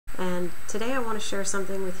today I want to share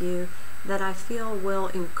something with you that I feel will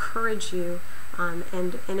encourage you,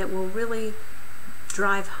 and it will really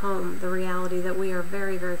drive home the reality that we are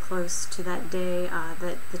very, very close to that day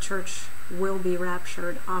that the church will be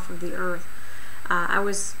raptured off of the earth. I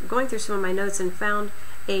was going through some of my notes and found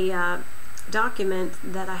a document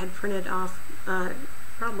that I had printed off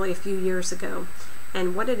probably a few years ago.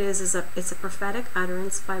 And what it is it's a prophetic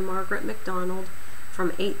utterance by Margaret McDonald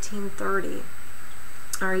from 1830.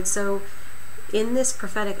 All right, so in this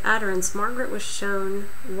prophetic utterance, Margaret was shown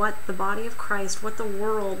what the body of Christ, what the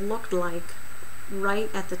world looked like right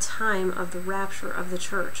at the time of the rapture of the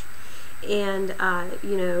church. And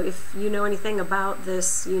you know, if you know anything about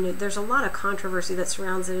this, you know there's a lot of controversy that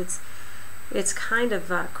surrounds it. It's kind of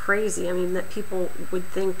crazy. I mean, that people would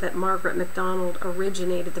think that Margaret McDonald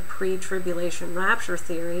originated the pre-tribulation rapture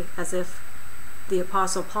theory, as if the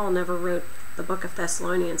Apostle Paul never wrote the book of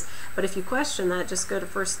Thessalonians. But if you question that, just go to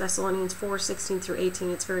 1 Thessalonians 4:16 through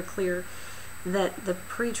 18. It's very clear that the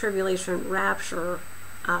pre-tribulation rapture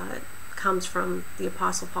comes from the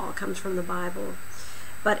Apostle Paul, comes from the Bible.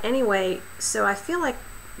 But anyway, so I feel like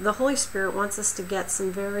the Holy Spirit wants us to get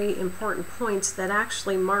some very important points that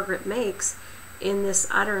actually Margaret makes in this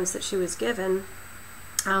utterance that she was given,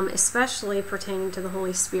 especially pertaining to the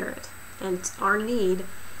Holy Spirit and our need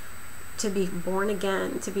to be born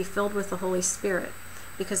again, to be filled with the Holy Spirit.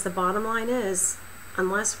 Because the bottom line is,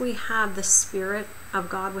 unless we have the Spirit of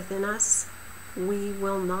God within us, we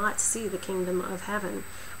will not see the kingdom of heaven.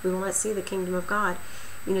 We will not see the kingdom of God.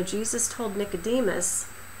 You know, Jesus told Nicodemus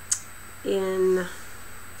in,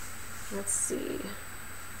 let's see,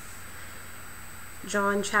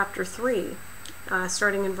 John chapter 3,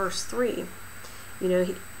 starting in verse 3. You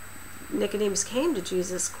know, Nicodemus came to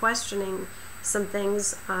Jesus questioning some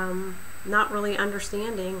things, not really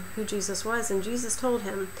understanding who Jesus was, and Jesus told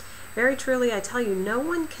him, "Very truly I tell you, no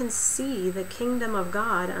one can see the kingdom of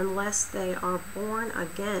God unless they are born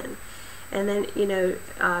again." And then, you know,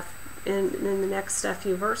 in the next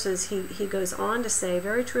few verses, he goes on to say,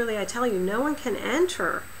 "Very truly I tell you, no one can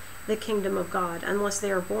enter the kingdom of God unless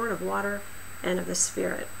they are born of water and of the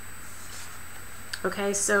Spirit."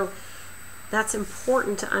 Okay, so that's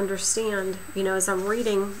important to understand, you know, as I'm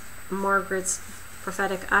reading Margaret's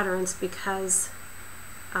prophetic utterance, because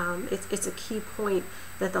it's a key point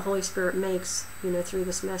that the Holy Spirit makes, you know, through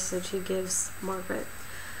this message he gives Margaret.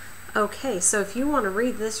 Okay, so if you want to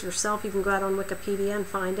read this yourself, you can go out on Wikipedia and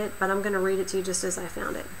find it, but I'm going to read it to you just as I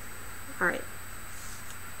found it. All right.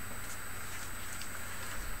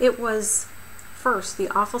 "It was first the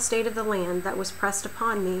awful state of the land that was pressed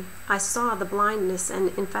upon me. I saw the blindness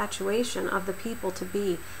and infatuation of the people to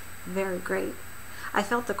be very great. I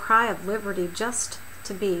felt the cry of liberty just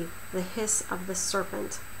to be the hiss of the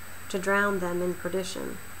serpent, to drown them in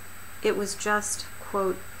perdition. It was just,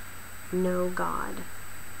 quote, no God.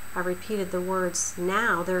 I repeated the words,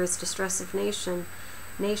 now there is distress of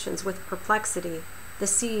nations with perplexity, the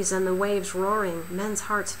seas and the waves roaring, men's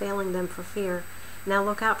hearts failing them for fear. Now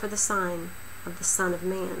look out for the sign of the Son of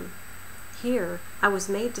Man. Here I was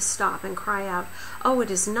made to stop and cry out, oh, it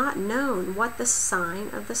is not known what the sign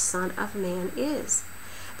of the Son of Man is.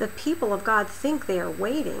 The people of God think they are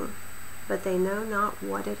waiting, but they know not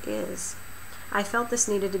what it is. I felt this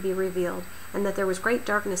needed to be revealed, and that there was great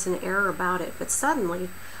darkness and error about it, but suddenly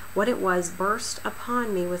what it was burst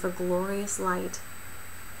upon me with a glorious light.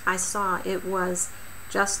 I saw it was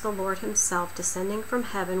just the Lord himself descending from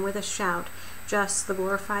heaven with a shout, just the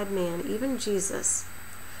glorified man, even Jesus,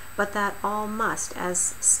 but that all must,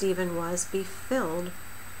 as Stephen was, be filled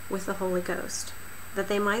with the Holy Ghost, that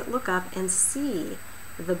they might look up and see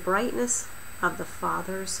the brightness of the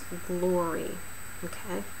Father's glory.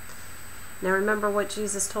 Okay? Now remember what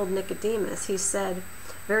Jesus told Nicodemus. He said,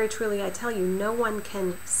 very truly I tell you, no one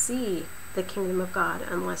can see the kingdom of God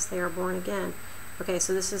unless they are born again. Okay,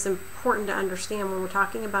 so this is important to understand when we're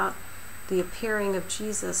talking about the appearing of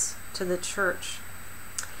Jesus to the church.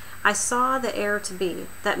 I saw the error to be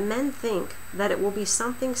that men think that it will be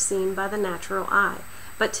something seen by the natural eye,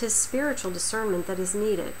 but 'tis spiritual discernment that is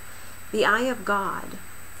needed, the eye of God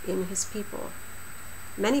in his people.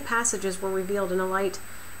 Many passages were revealed in a light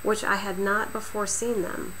which I had not before seen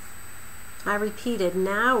them. I repeated,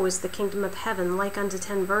 now is the kingdom of heaven like unto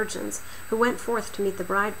 10 virgins, who went forth to meet the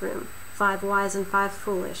bridegroom, 5 wise and 5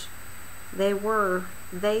 foolish. They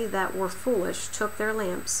that were foolish took their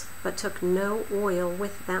lamps, but took no oil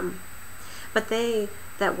with them. But they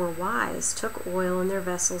that were wise took oil in their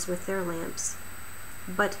vessels with their lamps.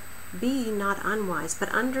 But be ye not unwise, but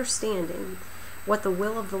understanding what the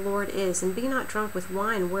will of the Lord is, and be not drunk with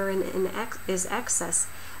wine wherein is excess,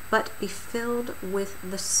 but be filled with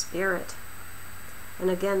the Spirit. And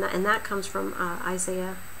again, that comes from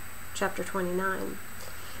Isaiah chapter 29.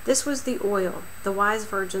 This was the oil the wise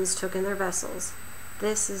virgins took in their vessels.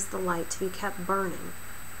 This is the light to be kept burning,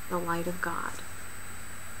 the light of God,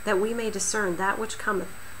 that we may discern that which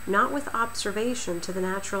cometh, not with observation to the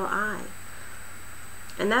natural eye.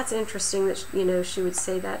 And that's interesting that, she would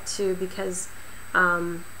say that too, because,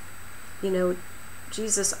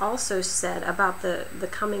 Jesus also said about the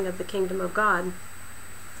coming of the kingdom of God.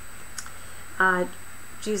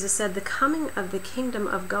 Jesus said, the coming of the kingdom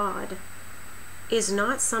of God is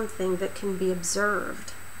not something that can be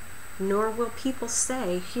observed, nor will people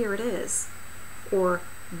say, here it is, or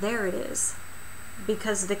there it is,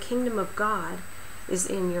 because the kingdom of God is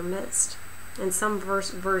in your midst. And some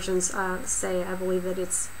versions say, I believe, that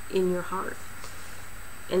it's in your heart.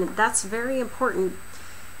 And that's very important.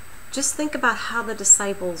 Just think about how the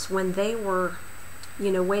disciples, when they were,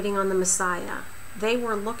 waiting on the Messiah, they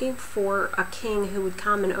were looking for a king who would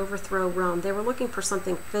come and overthrow Rome. They were looking for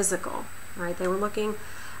something physical, right? They were looking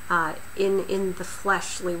in the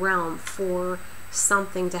fleshly realm for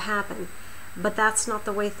something to happen. But that's not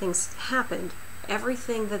the way things happened.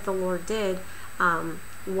 Everything that the Lord did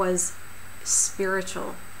was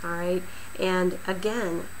spiritual, all right? And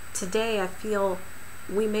again, today I feel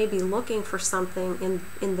we may be looking for something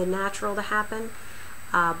in the natural to happen,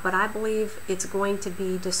 but I believe it's going to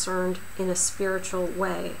be discerned in a spiritual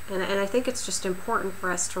way. And I think it's just important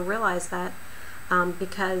for us to realize that,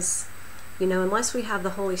 because, unless we have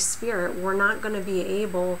the Holy Spirit, we're not going to be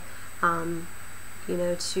able,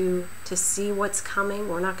 to see what's coming.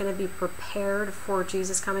 We're not going to be prepared for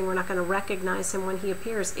Jesus coming. We're not going to recognize him when he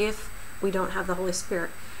appears if we don't have the Holy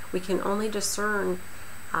Spirit. We can only discern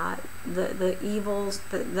the evils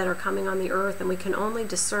that are coming on the earth, and we can only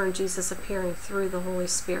discern Jesus appearing through the Holy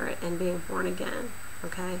Spirit and being born again,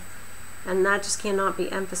 okay? And that just cannot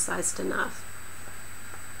be emphasized enough.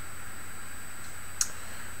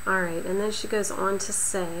 All right, and then she goes on to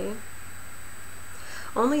say,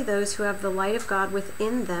 only those who have the light of God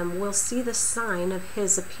within them will see the sign of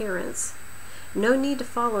his appearance. No need to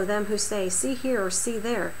follow them who say, see here or see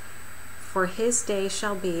there, for his day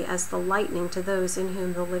shall be as the lightning to those in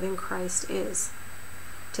whom the living Christ is.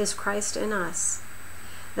 'Tis Christ in us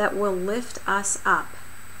that will lift us up.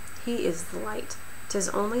 He is the light. 'Tis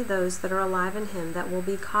only those that are alive in him that will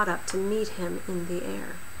be caught up to meet him in the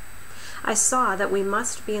air. I saw that we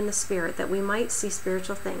must be in the Spirit, that we might see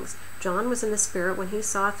spiritual things. John was in the Spirit when he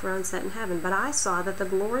saw a throne set in heaven, but I saw that the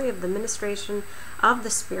glory of the ministration of the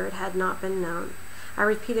Spirit had not been known. I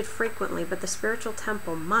repeated frequently, but the spiritual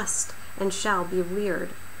temple must and shall be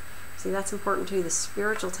reared. See, that's important too, the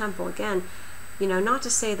spiritual temple. Again, not to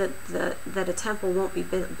say that that a temple won't be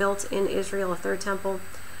built in Israel, a third temple,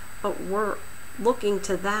 but we're looking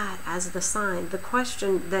to that as the sign. The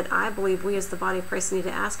question that I believe we as the body of Christ need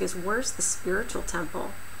to ask is, where's the spiritual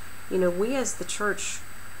temple? We as the church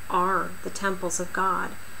are the temples of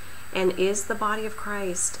God. And is the body of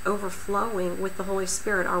Christ overflowing with the Holy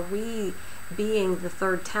Spirit? Are we being the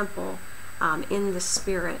third temple in the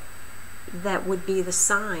Spirit that would be the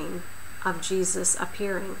sign of Jesus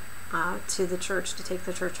appearing to the church, to take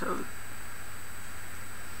the church home?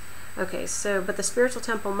 Okay, so, but the spiritual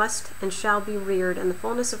temple must and shall be reared, and the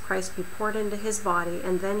fullness of Christ be poured into his body,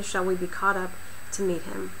 and then shall we be caught up to meet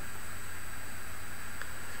him.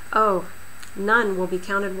 Oh, none will be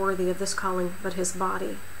counted worthy of this calling but his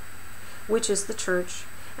body, which is the church,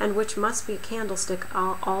 and which must be a candlestick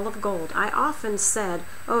all of gold. I often said,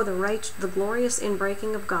 oh, the glorious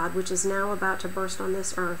inbreaking of God, which is now about to burst on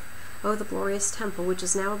this earth. Oh, the glorious temple, which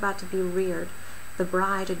is now about to be reared. The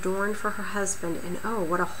bride adorned for her husband, and oh,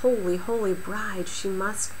 what a holy, holy bride she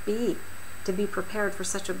must be to be prepared for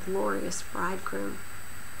such a glorious bridegroom.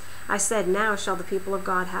 I said, now shall the people of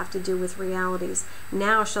God have to do with realities.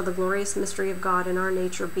 Now shall the glorious mystery of God in our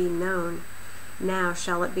nature be known. Now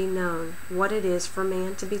shall it be known what it is for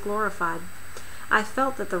man to be glorified. I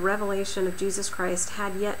felt that the revelation of Jesus Christ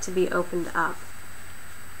had yet to be opened up.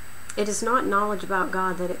 It is not knowledge about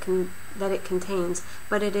God that it contains,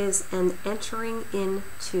 but it is an entering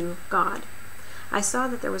into God. I saw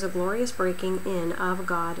that there was a glorious breaking in of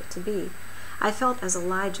God to be. I felt as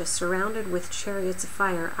Elijah surrounded with chariots of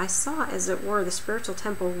fire. I saw, as it were, the spiritual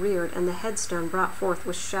temple reared, and the headstone brought forth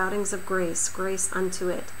with shoutings of grace, grace unto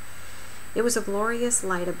it. It was a glorious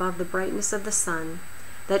light above the brightness of the sun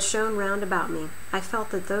that shone round about me. I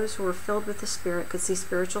felt that those who were filled with the Spirit could see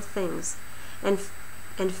spiritual things and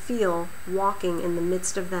feel walking in the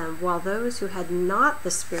midst of them, while those who had not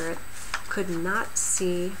the Spirit could not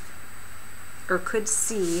see, or could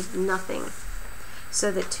see nothing.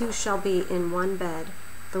 So that two shall be in one bed,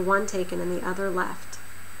 the one taken and the other left.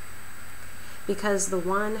 because the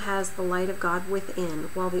one has the light of God within,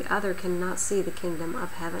 while the other cannot see the kingdom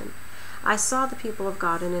of heaven. I saw the people of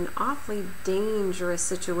God in an awfully dangerous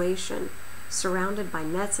situation, surrounded by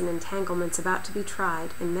nets and entanglements, about to be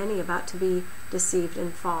tried, and many about to be deceived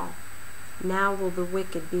and fall. Now will the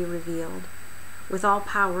wicked be revealed, with all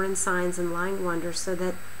power and signs and lying wonders, so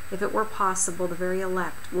that, if it were possible, the very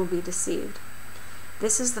elect will be deceived.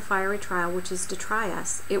 This is the fiery trial which is to try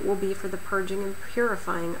us. It will be for the purging and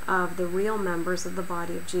purifying of the real members of the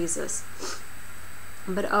body of Jesus.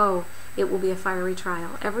 But oh, it will be a fiery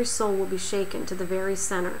trial. Every soul will be shaken to the very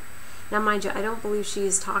center. Now, mind you, I don't believe she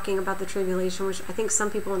is talking about the tribulation, which I think some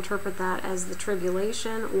people interpret that as the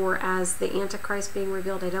tribulation or as the Antichrist being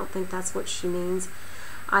revealed. I don't think that's what she means.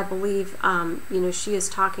 I believe, she is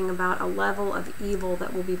talking about a level of evil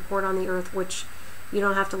that will be poured on the earth, which you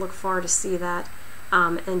don't have to look far to see that.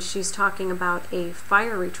 And she's talking about a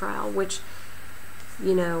fiery trial, which,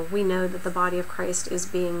 we know that the body of Christ is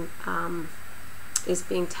being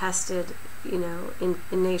tested, in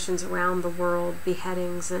nations around the world,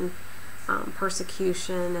 beheadings and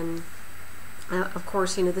persecution, and of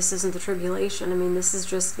course, this isn't the tribulation. I mean, this is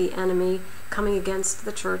just the enemy coming against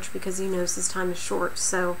the church because he knows his time is short.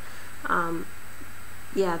 So,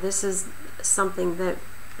 this is something that,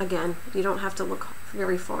 again, you don't have to look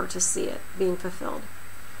very far to see it being fulfilled.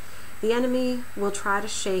 The enemy will try to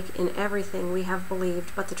shake in everything we have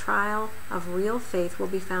believed, but the trial of real faith will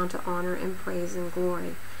be found to honor and praise and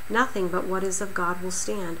glory. Nothing but what is of God will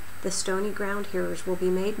stand. The stony ground hearers will be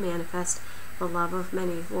made manifest. The love of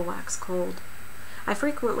many will wax cold. I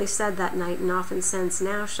frequently said that night, and often since,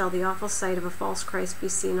 now shall the awful sight of a false Christ be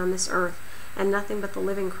seen on this earth, and nothing but the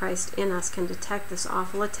living Christ in us can detect this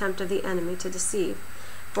awful attempt of the enemy to deceive.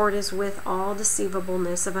 For it is with all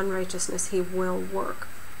deceivableness of unrighteousness he will work.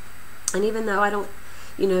 And even though I don't,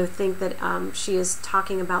 think that she is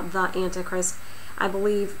talking about the Antichrist, I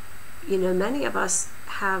believe, many of us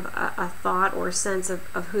have a thought or a sense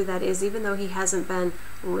of who that is, even though he hasn't been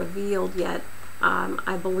revealed yet.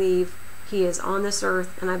 I believe he is on this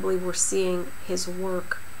earth, and I believe we're seeing his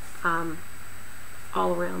work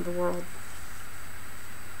all around the world.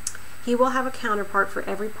 He will have a counterpart for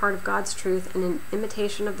every part of God's truth, and in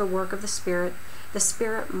imitation of the work of the Spirit. The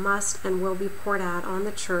Spirit must and will be poured out on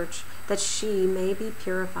the church, that she may be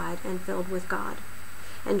purified and filled with God.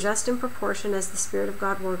 And just in proportion as the Spirit of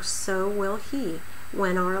God works, so will he.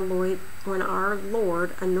 When our Lord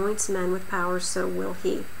anoints men with power, so will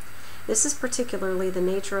he. This is particularly the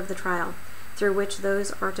nature of the trial, through which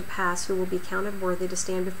those are to pass who will be counted worthy to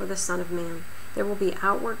stand before the Son of Man. There will be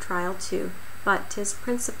outward trial too, but 'tis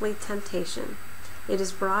principally temptation. It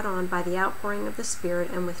is brought on by the outpouring of the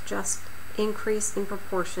Spirit, and with just increase in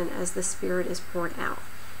proportion as the Spirit is poured out.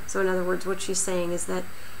 So in other words, what she's saying is that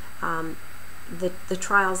the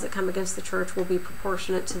trials that come against the church will be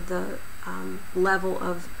proportionate to the level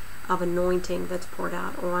of anointing that's poured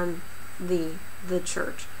out on the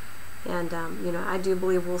church. And I do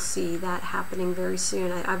believe we'll see that happening very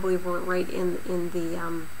soon. I believe we're right in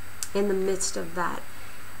the midst of that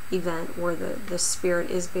event where the Spirit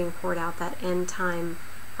is being poured out, that end time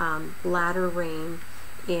latter rain.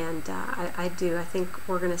 And I think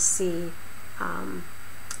we're going to see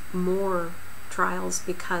more trials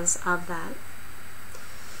because of that.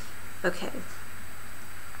 Okay.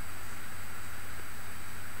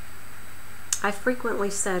 I frequently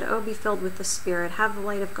said, "Oh, be filled with the Spirit, have the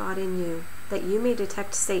light of God in you, that you may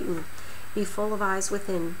detect Satan. Be full of eyes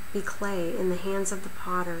within, be clay in the hands of the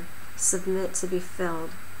potter, submit to be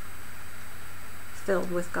filled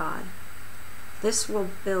with God. This will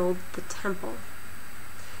build the temple.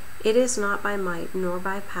 It is not by might nor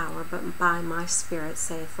by power, but by my Spirit,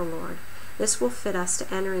 saith the Lord. This will fit us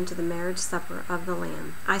to enter into the marriage supper of the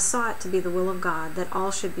Lamb. I saw it to be the will of God that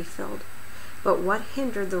all should be filled. But what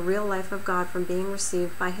hindered the real life of God from being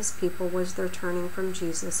received by his people was their turning from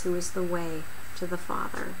Jesus, who is the way to the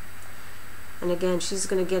Father." And again, she's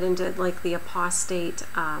going to get into like the apostate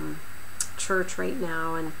church right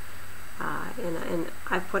now, and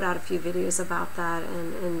I've put out a few videos about that,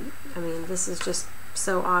 and I mean, this is just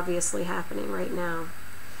so obviously happening right now.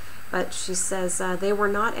 But she says, "They were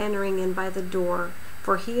not entering in by the door,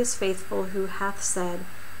 for he is faithful who hath said,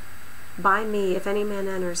 By me, if any man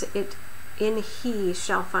enters it, in he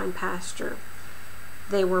shall find pasture."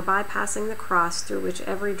 They were bypassing the cross, through which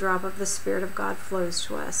every drop of the Spirit of God flows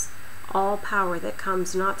to us. All power that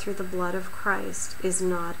comes not through the blood of Christ is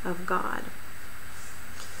not of God.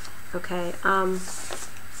 Okay, and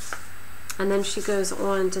then she goes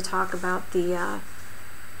on to talk about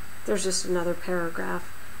there's just another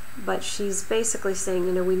paragraph, but she's basically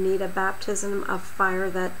saying, we need a baptism of fire,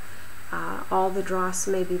 that all the dross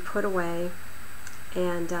may be put away,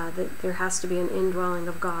 and that there has to be an indwelling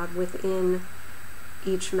of God within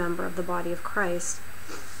each member of the body of Christ.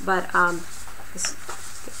 But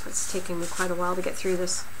it's taking me quite a while to get through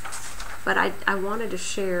this. But I wanted to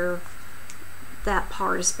share that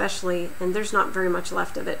part especially, and there's not very much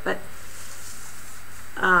left of it, but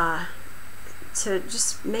to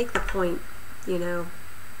just make the point, you know,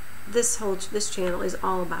 this channel is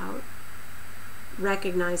all about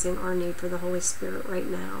recognizing our need for the Holy Spirit right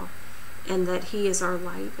now, and that He is our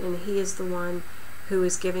light, and He is the one who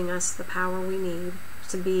is giving us the power we need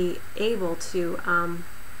to be able to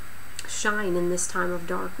shine in this time of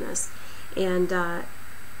darkness. And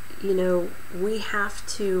you know, we have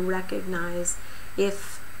to recognize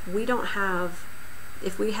if we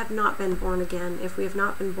have not been born again, if we have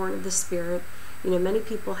not been born of the Spirit. You know, many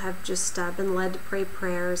people have just been led to pray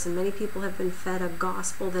prayers, and many people have been fed a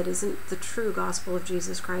gospel that isn't the true gospel of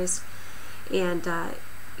Jesus Christ. And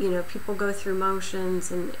you know, people go through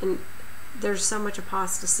motions, and there's so much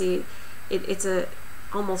apostasy. It's a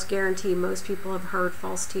almost guarantee most people have heard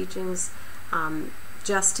false teachings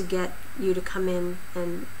just to get you to come in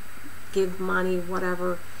and give money,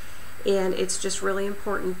 whatever. And it's just really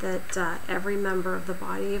important that every member of the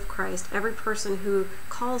body of Christ, every person who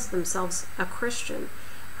calls themselves a Christian,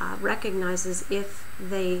 recognizes if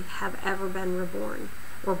they have ever been reborn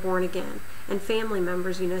or born again. And family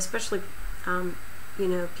members, you know, especially you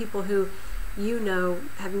know, people who you know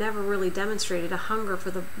have never really demonstrated a hunger for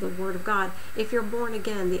the Word of God. If you're born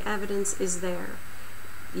again, the evidence is there.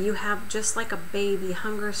 You have, just like a baby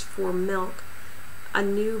hungers for milk, a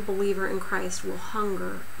new believer in Christ will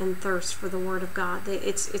hunger and thirst for the Word of God.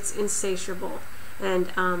 It's insatiable. And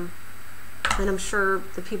I'm sure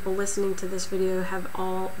the people listening to this video have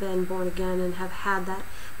all been born again and have had that.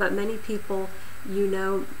 But many people, you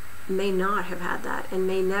know, may not have had that, and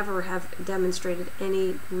may never have demonstrated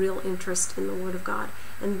any real interest in the Word of God.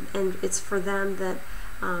 And it's for them that,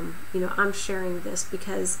 you know, I'm sharing this,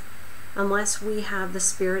 because unless we have the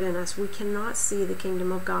Spirit in us, we cannot see the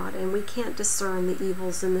kingdom of God, and we can't discern the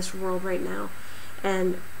evils in this world right now.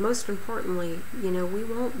 And most importantly, you know, we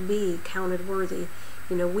won't be counted worthy.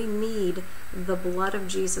 You know, we need the blood of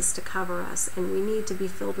Jesus to cover us, and we need to be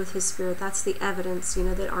filled with His Spirit. That's the evidence, you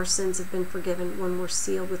know, that our sins have been forgiven, when we're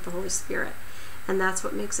sealed with the Holy Spirit. And that's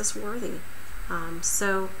what makes us worthy.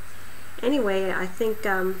 So anyway, I think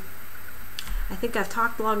I've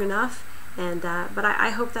talked long enough. And but I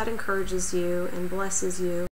hope that encourages you and blesses you.